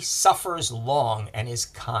 charity suffers long and is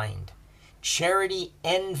kind. Charity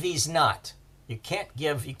envies not. You can't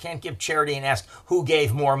give charity and ask who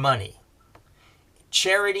gave more money.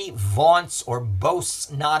 Charity vaunts or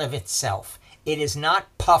boasts not of itself. It is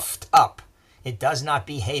not puffed up. It does not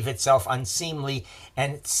behave itself unseemly,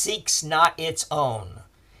 and it seeks not its own.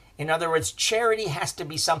 In other words, charity has to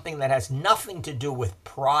be something that has nothing to do with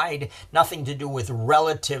pride, nothing to do with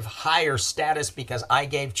relative higher status because I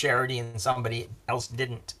gave charity and somebody else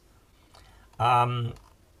didn't. So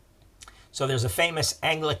there's a famous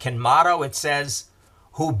Anglican motto. It says,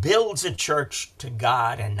 who builds a church to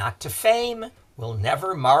God and not to fame will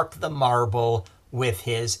never mark the marble with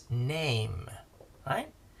his name.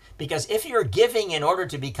 Right? Because if you're giving in order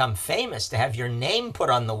to become famous, to have your name put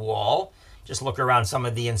on the wall, just look around some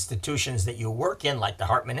of the institutions that you work in, like the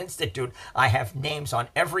Hartman Institute. I have names on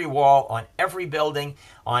every wall, on every building,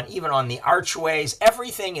 even on the archways.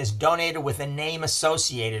 Everything is donated with a name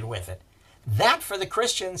associated with it. That, for the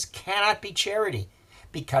Christians, cannot be charity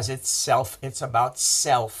because it's about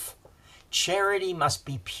self. Charity must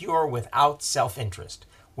be pure without self-interest,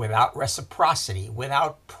 without reciprocity,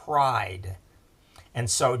 without pride. And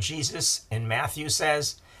so Jesus in Matthew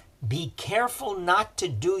says, be careful not to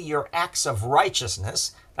do your acts of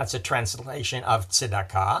righteousness, that's a translation of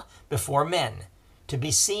tzedakah, before men, to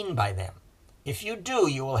be seen by them. If you do,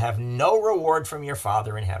 you will have no reward from your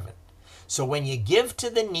Father in heaven. So when you give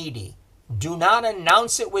to the needy, do not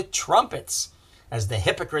announce it with trumpets, as the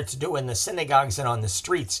hypocrites do in the synagogues and on the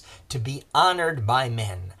streets, to be honored by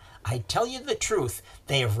men. I tell you the truth,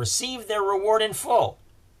 they have received their reward in full.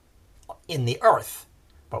 in the earth.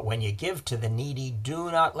 But when you give to the needy, do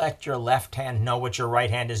not let your left hand know what your right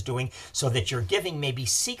hand is doing, so that your giving may be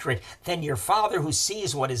secret. Then your Father who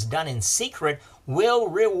sees what is done in secret will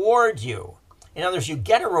reward you. In other words, you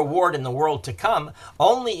get a reward in the world to come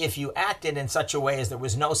only if you acted in such a way as there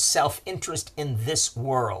was no self-interest in this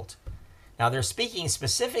world. Now, they're speaking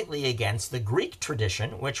specifically against the Greek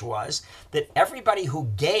tradition, which was that everybody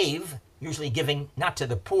who gave, usually giving not to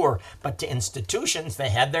the poor, but to institutions, they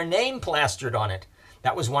had their name plastered on it.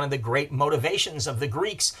 That was one of the great motivations of the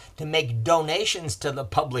Greeks to make donations to the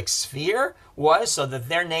public sphere, was so that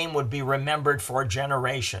their name would be remembered for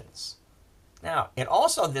generations. Now, it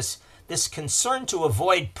also, this concern to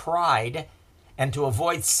avoid pride and to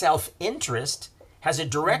avoid self-interest has a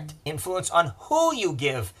direct influence on who you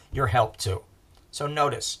give your help to. So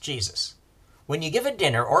notice, Jesus. When you give a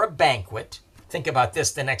dinner or a banquet, think about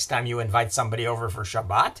this the next time you invite somebody over for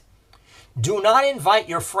Shabbat, do not invite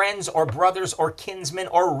your friends or brothers or kinsmen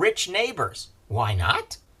or rich neighbors. Why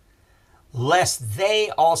not? Lest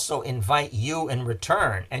they also invite you in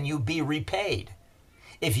return and you be repaid.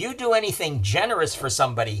 If you do anything generous for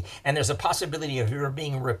somebody and there's a possibility of you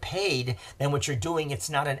being repaid, then what you're doing,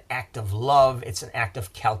 it's not an act of love, it's an act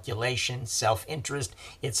of calculation, self-interest.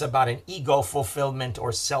 It's about an ego fulfillment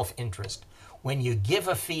or self-interest. When you give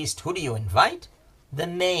a feast, who do you invite? The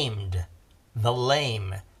maimed, the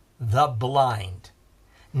lame, the blind.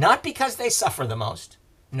 Not because they suffer the most,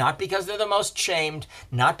 not because they're the most shamed,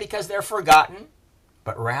 not because they're forgotten,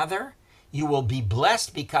 but rather you will be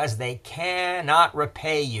blessed because they cannot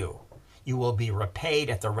repay you. You will be repaid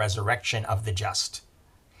at the resurrection of the just.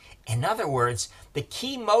 In other words, the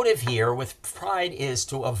key motive here with pride is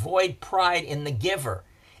to avoid pride in the giver.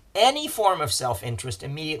 Any form of self-interest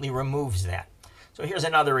immediately removes that. So here's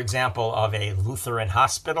another example of a Lutheran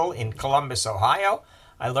hospital in Columbus, Ohio.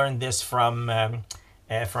 I learned this from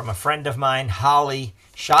a friend of mine, Holly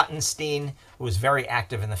Schottenstein, who was very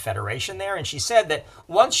active in the Federation there. And she said that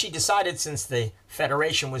once she decided, since the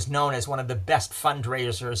Federation was known as one of the best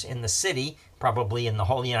fundraisers in the city, probably in the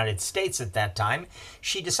whole United States at that time,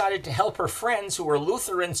 she decided to help her friends who were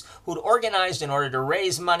Lutherans who'd organized in order to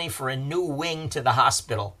raise money for a new wing to the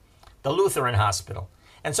hospital, the Lutheran hospital.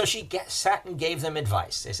 And so she sat and gave them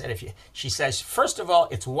advice. They said, she says, first of all,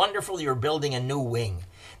 it's wonderful you're building a new wing,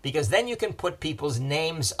 because then you can put people's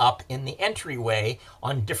names up in the entryway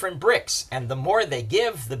on different bricks. And the more they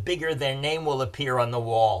give, the bigger their name will appear on the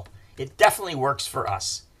wall. It definitely works for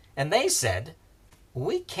us. And they said,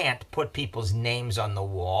 we can't put people's names on the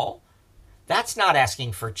wall. That's not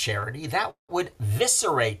asking for charity. That would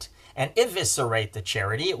eviscerate the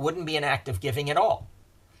charity. It wouldn't be an act of giving at all.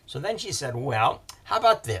 So then she said, well, how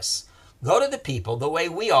about this? Go to the people the way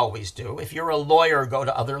we always do. If you're a lawyer, go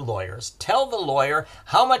to other lawyers. Tell the lawyer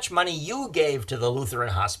how much money you gave to the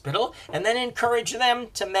Lutheran hospital, and then encourage them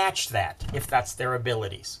to match that, if that's their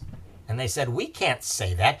abilities. And they said, we can't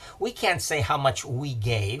say that. We can't say how much we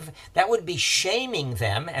gave. That would be shaming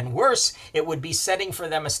them, and worse, it would be setting for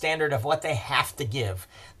them a standard of what they have to give.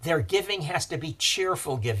 Their giving has to be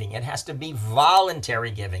cheerful giving. It has to be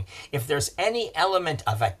voluntary giving. If there's any element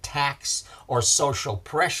of a tax or social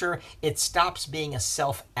pressure, it stops being a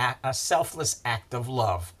selfless act of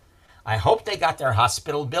love. I hope they got their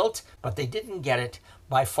hospital built, but they didn't get it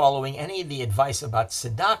by following any of the advice about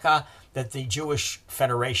tzedakah that the Jewish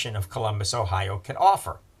Federation of Columbus, Ohio could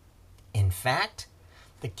offer. In fact,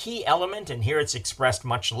 the key element, and here it's expressed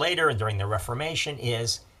much later and during the Reformation,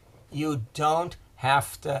 is you don't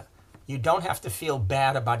have to feel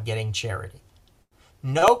bad about getting charity.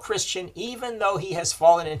 No Christian, even though he has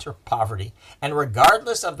fallen into poverty, and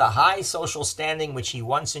regardless of the high social standing which he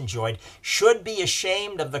once enjoyed, should be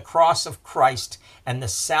ashamed of the cross of Christ and the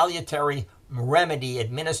salutary remedy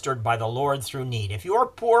administered by the Lord through need. If you're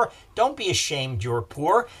poor, don't be ashamed you're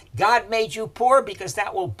poor. God made you poor because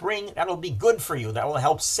that'll be good for you. That will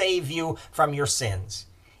help save you from your sins.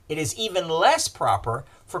 It is even less proper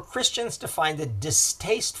for Christians to find it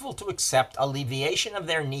distasteful to accept alleviation of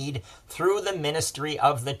their need through the ministry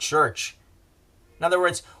of the church. In other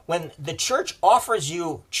words, when the church offers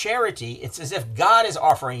you charity, it's as if God is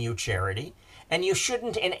offering you charity, and you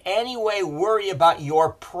shouldn't in any way worry about your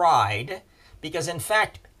pride, because in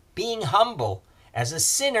fact, being humble as a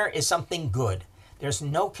sinner is something good. There's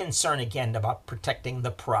no concern, again, about protecting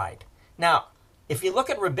the pride. Now, if you look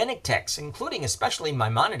at rabbinic texts, including especially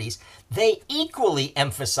Maimonides, they equally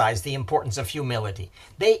emphasize the importance of humility.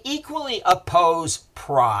 They equally oppose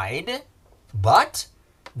pride, but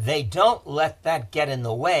they don't let that get in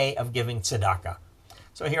the way of giving tzedakah.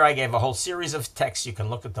 So here I gave a whole series of texts. You can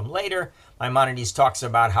look at them later. Maimonides talks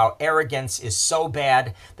about how arrogance is so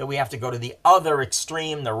bad that we have to go to the other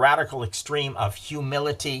extreme, the radical extreme of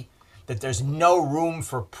humility, that there's no room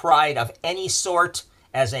for pride of any sort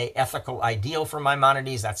as an ethical ideal for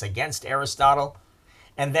Maimonides. That's against Aristotle.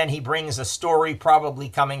 And then he brings a story probably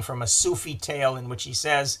coming from a Sufi tale in which he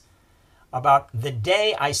says about the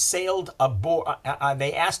day I sailed aboard.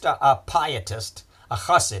 They asked a pietist, a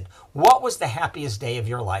chassid, what was the happiest day of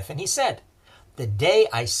your life? And he said, the day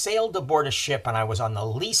I sailed aboard a ship and I was on the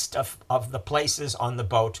least of the places on the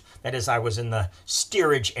boat, that is, I was in the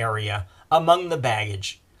steerage area among the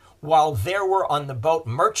baggage, while there were on the boat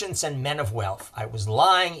merchants and men of wealth. I was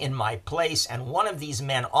lying in my place, and one of these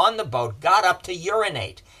men on the boat got up to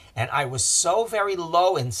urinate, and I was so very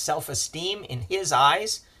low in self-esteem in his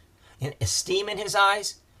eyes, in esteem in his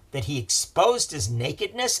eyes, that he exposed his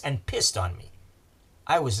nakedness and pissed on me.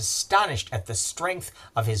 I was astonished at the strength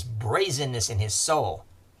of his brazenness in his soul.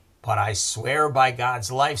 But I swear by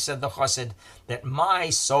God's life, said the chassid, that my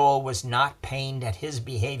soul was not pained at his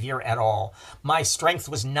behavior at all. My strength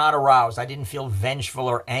was not aroused. I didn't feel vengeful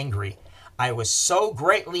or angry. I was so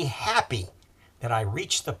greatly happy that I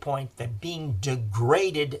reached the point that being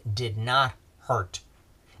degraded did not hurt.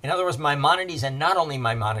 In other words, Maimonides, and not only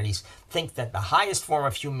Maimonides, think that the highest form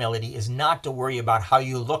of humility is not to worry about how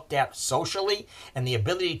you looked at socially, and the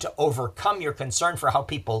ability to overcome your concern for how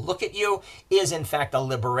people look at you is in fact a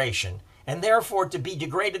liberation. And therefore, to be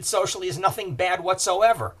degraded socially is nothing bad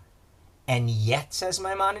whatsoever. And yet, says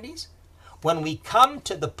Maimonides, when we come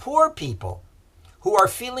to the poor people who are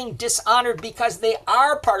feeling dishonored because they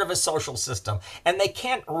are part of a social system and they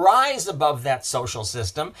can't rise above that social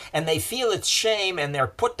system, and they feel its shame and they're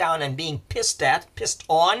put down and being pissed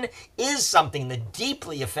on is something that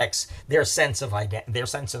deeply affects their sense of their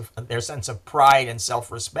sense of pride and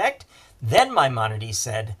self-respect, then Maimonides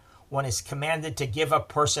said, one is commanded to give a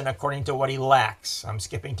person according to what he lacks. I'm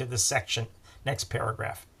skipping to this section, next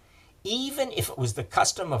paragraph. Even if it was the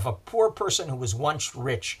custom of a poor person who was once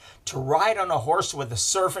rich to ride on a horse with a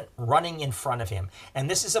servant running in front of him, and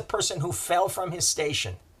this is a person who fell from his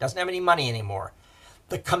station, doesn't have any money anymore,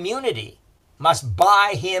 the community must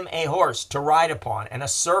buy him a horse to ride upon and a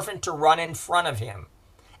servant to run in front of him,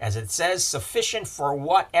 as it says, sufficient for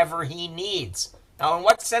whatever he needs. Now, in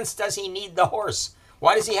what sense does he need the horse?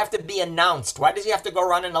 Why does he have to be announced? Why does he have to go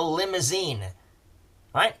run in a limousine?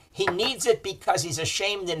 Right? He needs it because he's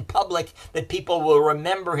ashamed in public that people will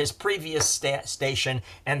remember his previous station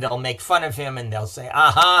and they'll make fun of him and they'll say,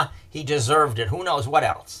 aha, he deserved it. Who knows what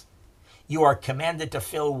else? You are commanded to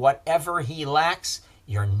fill whatever he lacks.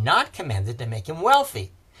 You're not commanded to make him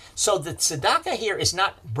wealthy. So the tzedakah here is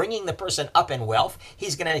not bringing the person up in wealth.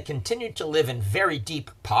 He's going to continue to live in very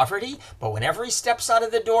deep poverty, but whenever he steps out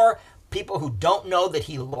of the door, people who don't know that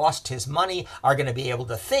he lost his money are going to be able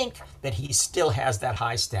to think that he still has that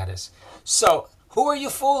high status. So who are you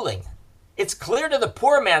fooling? It's clear to the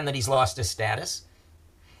poor man that he's lost his status.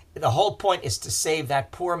 The whole point is to save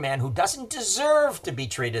that poor man who doesn't deserve to be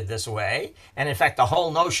treated this way. And in fact, the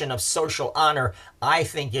whole notion of social honor, I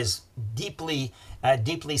think, is deeply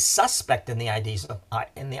suspect in the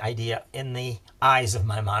eyes of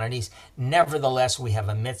Maimonides. Nevertheless, we have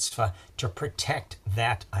a mitzvah to protect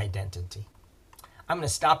that identity. I'm going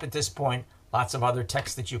to stop at this point. Lots of other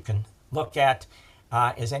texts that you can look at.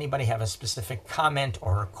 Does anybody have a specific comment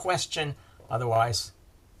or a question? Otherwise,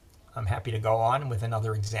 I'm happy to go on with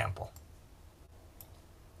another example.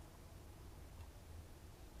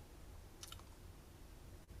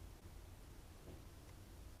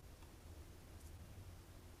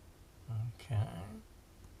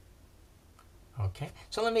 Okay,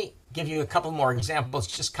 so let me give you a couple more examples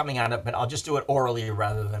just coming out of, but I'll just do it orally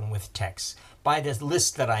rather than with text by this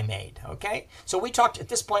list that I made, okay? So we talked at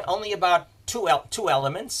this point only about two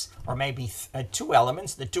elements, or maybe two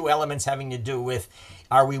elements, the two elements having to do with,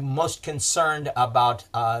 are we most concerned about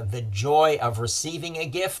the joy of receiving a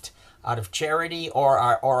gift out of charity,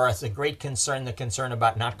 or as a great concern, the concern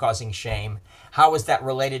about not causing shame? How is that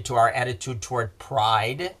related to our attitude toward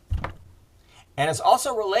pride? And it's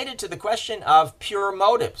also related to the question of pure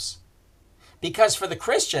motives. Because for the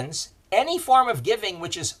Christians, any form of giving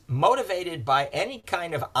which is motivated by any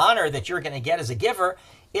kind of honor that you're going to get as a giver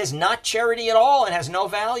is not charity at all and has no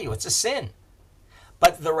value. It's a sin.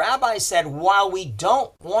 But the rabbi said, while we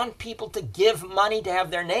don't want people to give money to have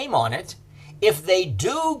their name on it, if they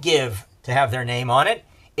do give to have their name on it,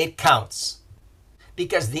 it counts.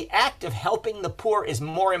 Because the act of helping the poor is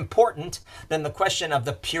more important than the question of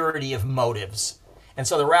the purity of motives. And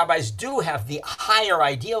so the rabbis do have the higher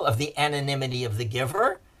ideal of the anonymity of the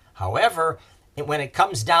giver. However, when it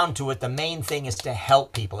comes down to it, the main thing is to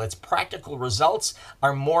help people. Its practical results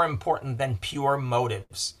are more important than pure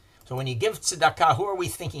motives. So when you give tzedakah, who are we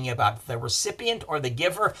thinking about? The recipient or the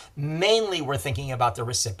giver? Mainly we're thinking about the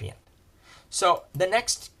recipient. So the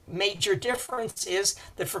next major difference is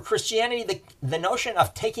that for Christianity, the notion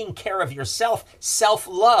of taking care of yourself,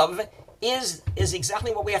 self-love, is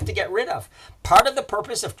exactly what we have to get rid of. Part of the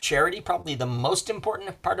purpose of charity, probably the most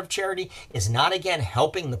important part of charity, is not, again,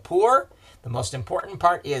 helping the poor. The most important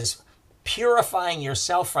part is purifying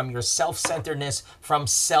yourself from your self-centeredness, from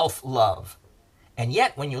self-love. And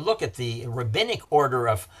yet, when you look at the rabbinic order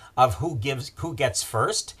of who gets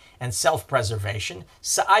first and self-preservation,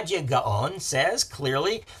 Saadia Gaon says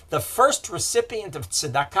clearly, the first recipient of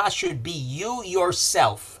tzedakah should be you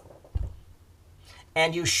yourself.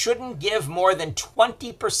 And you shouldn't give more than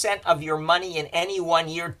 20% of your money in any 1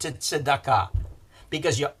 year to tzedakah,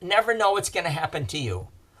 because you never know what's going to happen to you.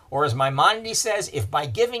 Or as Maimonide says, if by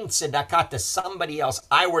giving tzedakah to somebody else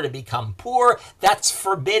I were to become poor, that's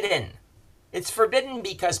forbidden. It's forbidden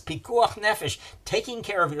because pikuach nefesh, taking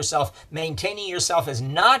care of yourself, maintaining yourself as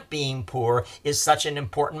not being poor, is such an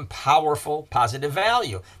important, powerful, positive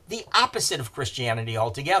value. The opposite of Christianity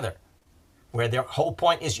altogether, where their whole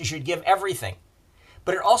point is you should give everything.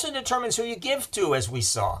 But it also determines who you give to, as we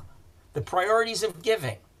saw, the priorities of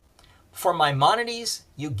giving. For Maimonides,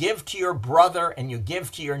 you give to your brother and you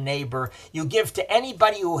give to your neighbor. You give to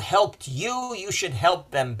anybody who helped you, you should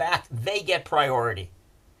help them back. They get priority.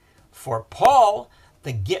 For Paul,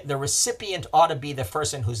 the recipient ought to be the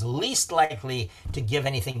person who's least likely to give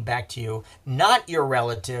anything back to you, not your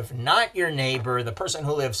relative, not your neighbor, the person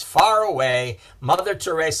who lives far away. Mother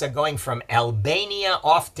Teresa going from Albania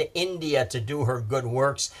off to India to do her good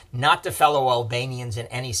works, not to fellow Albanians in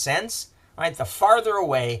any sense. Right? The farther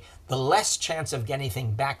away, the less chance of getting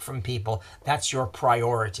anything back from people. That's your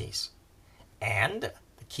priorities. And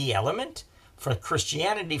the key element for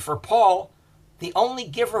Christianity, for Paul, the only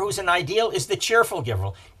giver who's an ideal is the cheerful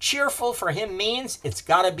giver. Cheerful for him means it's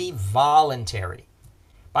got to be voluntary.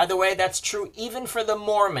 By the way, that's true even for the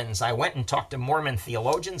Mormons. I went and talked to Mormon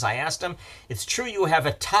theologians. I asked them, it's true you have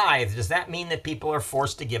a tithe. Does that mean that people are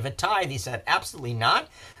forced to give a tithe? He said, absolutely not.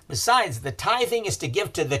 Besides, the tithing is to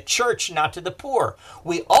give to the church, not to the poor.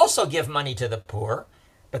 We also give money to the poor,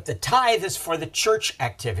 but the tithe is for the church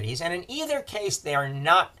activities. And in either case,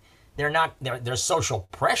 there's social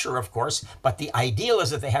pressure, of course, but the ideal is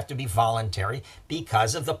that they have to be voluntary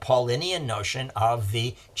because of the Paulinian notion of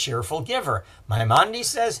the cheerful giver. Maimonides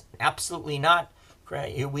says, absolutely not.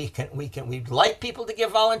 We'd like people to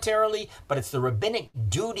give voluntarily, but it's the rabbinic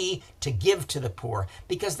duty to give to the poor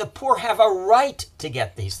because the poor have a right to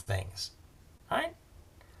get these things. Right?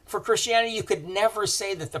 For Christianity, you could never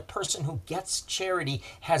say that the person who gets charity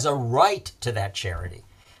has a right to that charity.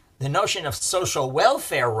 The notion of social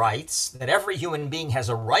welfare rights, that every human being has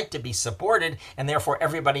a right to be supported and therefore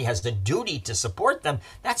everybody has the duty to support them,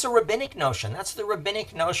 that's a rabbinic notion. That's the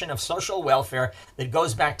rabbinic notion of social welfare that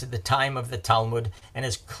goes back to the time of the Talmud and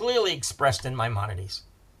is clearly expressed in Maimonides.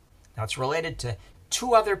 Now it's related to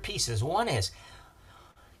two other pieces. One is,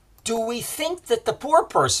 do we think that the poor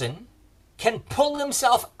person can pull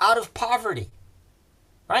himself out of poverty?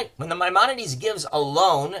 Right? When the Maimonides gives a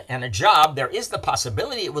loan and a job, there is the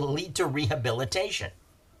possibility it will lead to rehabilitation.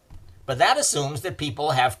 But that assumes that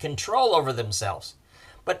people have control over themselves.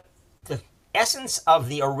 But the essence of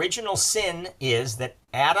the original sin is that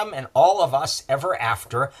Adam and all of us ever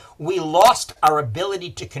after, we lost our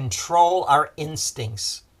ability to control our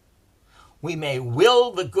instincts. We may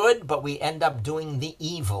will the good, but we end up doing the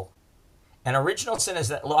evil. And original sin is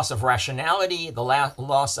that loss of rationality, the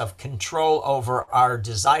loss of control over our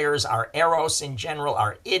desires, our eros in general,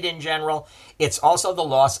 our id in general. It's also the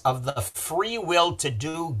loss of the free will to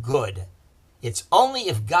do good. It's only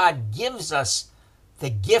if God gives us the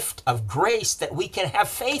gift of grace that we can have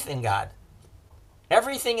faith in God.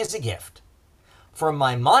 Everything is a gift. For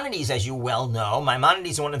Maimonides, as you well know, Maimonides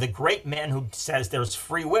is one of the great men who says there's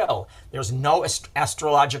free will. There's no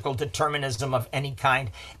astrological determinism of any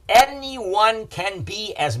kind. Anyone can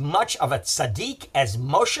be as much of a tzaddik as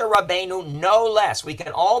Moshe Rabbeinu, no less. We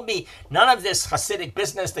can all be, none of this Hasidic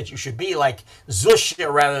business that you should be like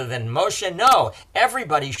Zushya rather than Moshe. No,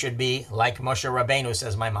 everybody should be like Moshe Rabbeinu,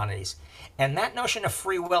 says Maimonides. And that notion of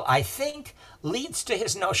free will, I think, leads to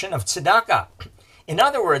his notion of tzedakah. In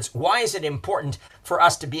other words, why is it important for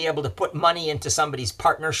us to be able to put money into somebody's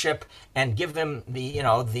partnership and give them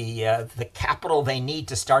the capital they need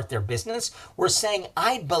to start their business? We're saying,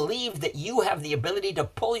 I believe that you have the ability to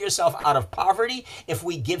pull yourself out of poverty if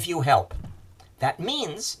we give you help. That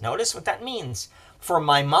means, notice what that means. For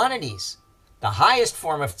Maimonides, The highest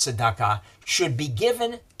form of tzedakah should be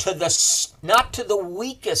given to not to the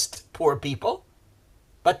weakest poor people,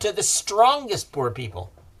 but to the strongest poor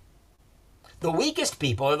people. The weakest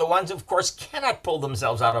people are the ones, of course, cannot pull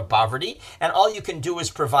themselves out of poverty, and all you can do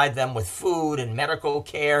is provide them with food and medical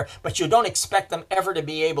care, but you don't expect them ever to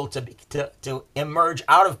be able to emerge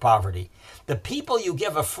out of poverty. The people you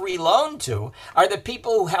give a free loan to are the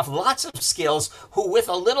people who have lots of skills, who with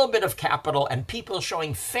a little bit of capital and people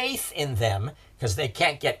showing faith in them, because they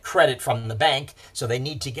can't get credit from the bank, so they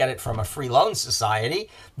need to get it from a free loan society.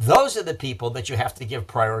 Those are the people that you have to give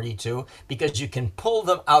priority to, because you can pull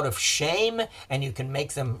them out of shame and you can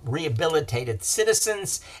make them rehabilitated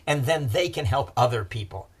citizens, and then they can help other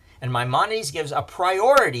people. And Maimonides gives a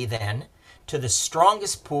priority then to the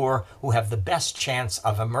strongest poor who have the best chance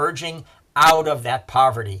of emerging out of that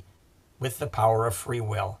poverty with the power of free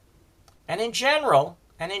will. And in general,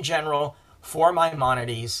 for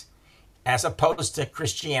Maimonides, as opposed to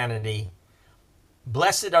Christianity,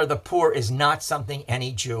 blessed are the poor is not something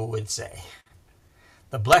any Jew would say.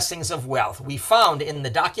 The blessings of wealth. We found in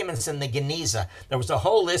the documents in the Geniza, there was a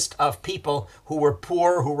whole list of people who were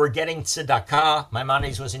poor, who were getting tzedakah.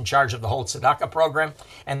 Maimonides was in charge of the whole tzedakah program.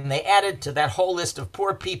 And they added to that whole list of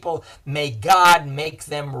poor people, may God make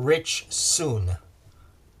them rich soon.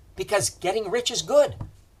 Because getting rich is good.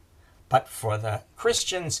 But for the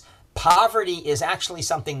Christians, poverty is actually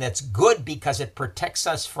something that's good because it protects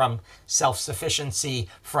us from self-sufficiency,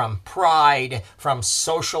 from pride, from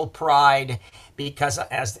social pride. Because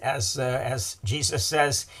as Jesus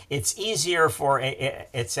says, it's easy for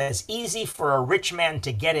a rich man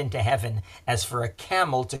to get into heaven as for a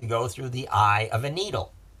camel to go through the eye of a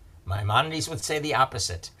needle. Maimonides would say the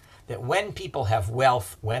opposite. That when people have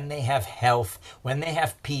wealth, when they have health, when they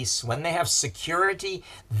have peace, when they have security,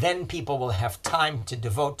 then people will have time to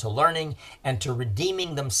devote to learning and to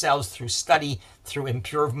redeeming themselves through study, through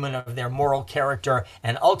improvement of their moral character,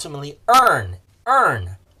 and ultimately earn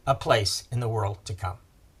a place in the world to come.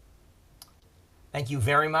 Thank you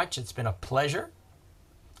very much. It's been a pleasure.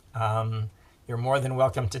 You're more than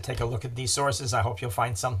welcome to take a look at these sources. I hope you'll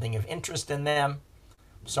find something of interest in them.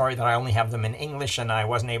 Sorry that I only have them in English and I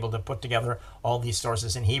wasn't able to put together all these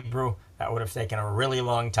sources in Hebrew. That would have taken a really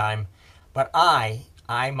long time. But I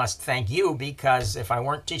must thank you, because if I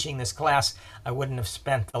weren't teaching this class, I wouldn't have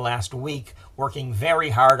spent the last week working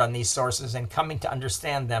very hard on these sources and coming to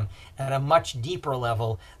understand them at a much deeper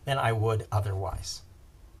level than I would otherwise.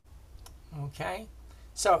 Okay?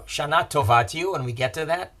 So, Shana Tova to you when we get to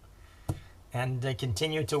that. And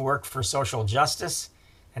continue to work for social justice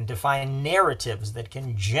and to find narratives that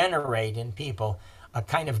can generate in people a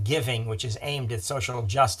kind of giving which is aimed at social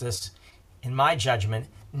justice, in my judgment,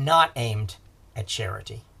 not aimed at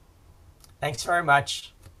charity. Thanks very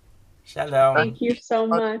much. Shalom. Thank you so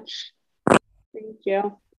much. Thank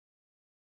you.